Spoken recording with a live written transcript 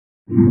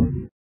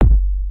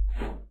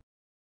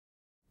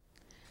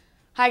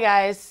Hi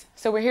guys,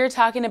 so we're here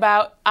talking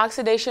about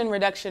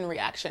oxidation-reduction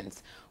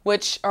reactions,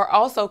 which are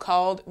also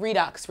called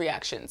redox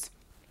reactions.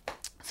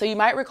 So you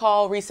might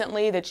recall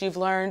recently that you've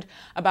learned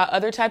about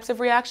other types of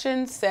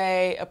reactions,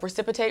 say a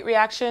precipitate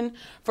reaction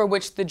for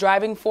which the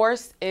driving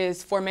force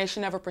is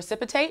formation of a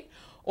precipitate,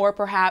 or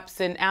perhaps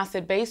an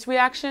acid-base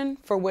reaction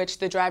for which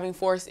the driving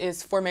force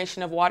is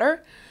formation of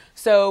water.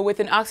 So with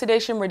an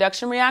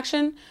oxidation-reduction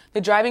reaction,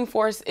 the driving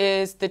force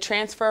is the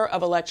transfer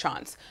of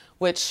electrons,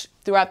 which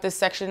throughout this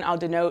section I'll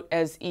denote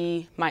as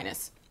E-.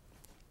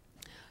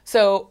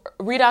 So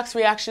redox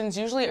reactions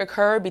usually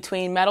occur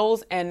between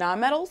metals and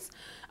nonmetals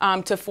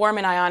to form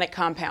an ionic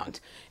compound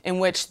in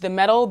which the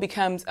metal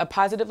becomes a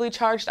positively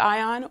charged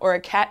ion or a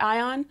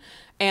cation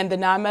and the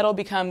nonmetal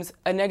becomes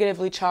a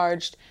negatively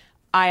charged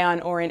ion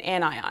or an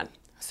anion.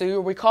 So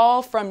you'll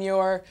recall from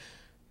your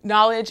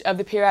knowledge of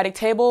the periodic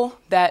table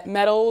that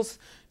metals,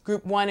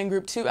 group 1 and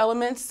group 2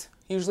 elements,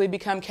 usually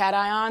become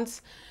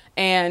cations,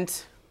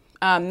 and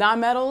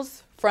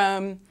nonmetals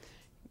from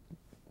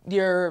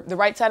the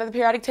right side of the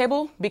periodic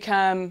table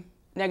become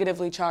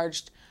negatively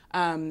charged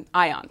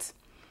ions.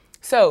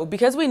 So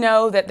because we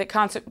know the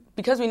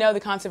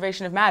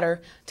conservation of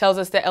matter tells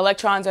us that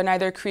electrons are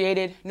neither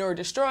created nor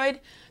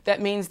destroyed,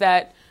 that means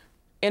that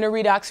in a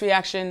redox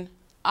reaction,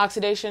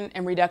 oxidation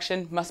and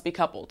reduction must be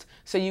coupled.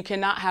 So you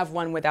cannot have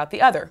one without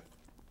the other.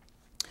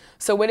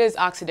 So what is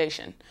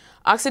oxidation?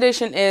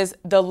 Oxidation is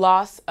the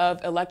loss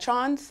of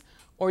electrons,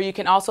 or you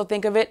can also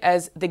think of it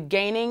as the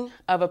gaining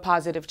of a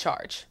positive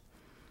charge.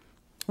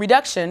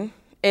 Reduction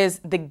is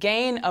the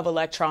gain of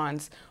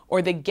electrons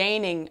or the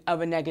gaining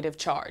of a negative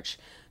charge.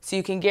 So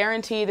you can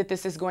guarantee that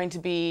this is going to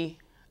be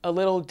a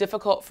little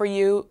difficult for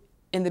you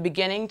in the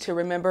beginning to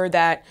remember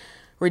that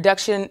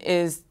reduction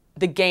is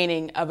the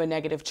gaining of a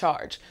negative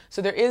charge.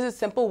 So there is a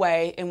simple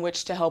way in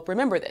which to help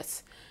remember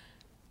this,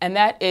 and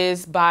that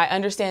is by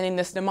understanding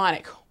this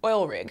mnemonic,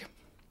 oil rig.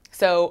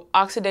 So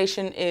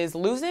oxidation is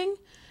losing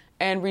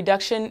and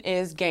reduction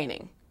is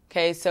gaining.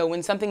 Okay, so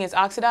when something is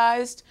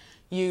oxidized,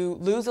 you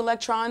lose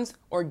electrons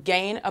or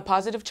gain a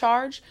positive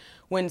charge.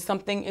 When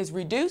something is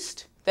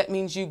reduced, that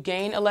means you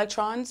gain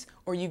electrons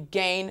or you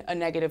gain a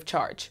negative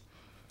charge.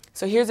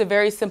 So here's a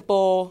very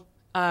simple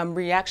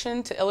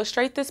reaction to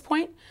illustrate this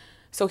point.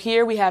 So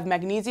here we have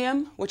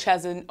magnesium, which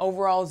has an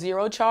overall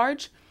 0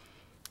 charge,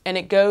 and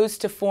it goes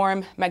to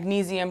form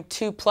magnesium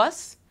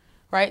 2+,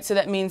 right? So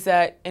that means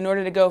that in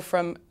order to go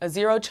from a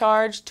 0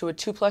 charge to a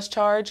 2+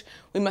 charge,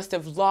 we must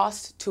have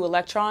lost 2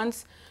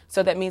 electrons.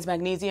 So that means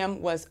magnesium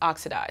was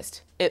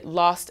oxidized. It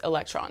lost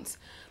electrons.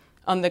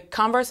 On the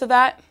converse of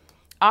that,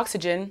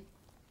 oxygen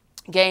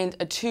gained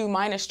a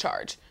 2-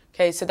 charge.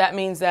 Okay, so that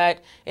means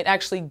that it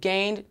actually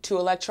gained 2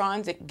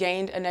 electrons. It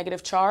gained a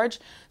negative charge.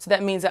 So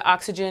that means that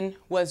oxygen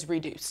was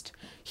reduced.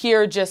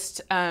 Here, just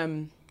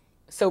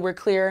so we're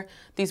clear,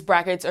 these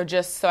brackets are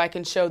just so I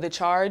can show the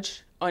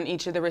charge on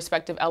each of the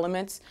respective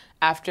elements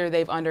after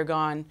they've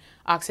undergone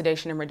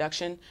oxidation and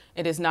reduction.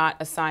 It is not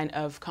a sign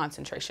of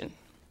concentration.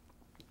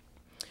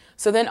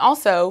 So then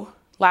also,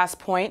 last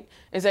point,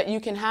 is that you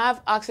can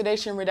have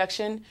oxidation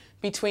reduction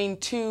between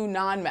 2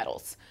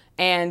 nonmetals.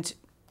 And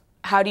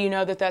how do you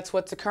know that that's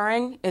what's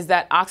occurring? Is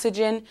that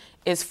oxygen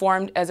is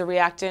formed as a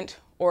reactant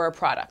or a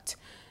product.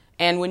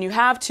 And when you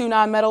have 2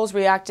 nonmetals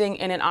reacting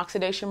in an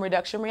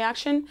oxidation-reduction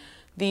reaction,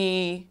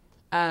 the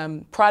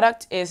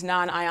product is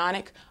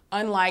non-ionic,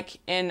 unlike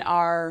in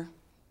our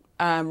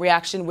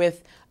reaction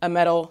with a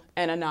metal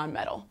and a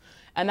nonmetal.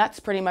 And that's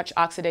pretty much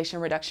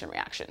oxidation-reduction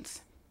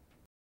reactions.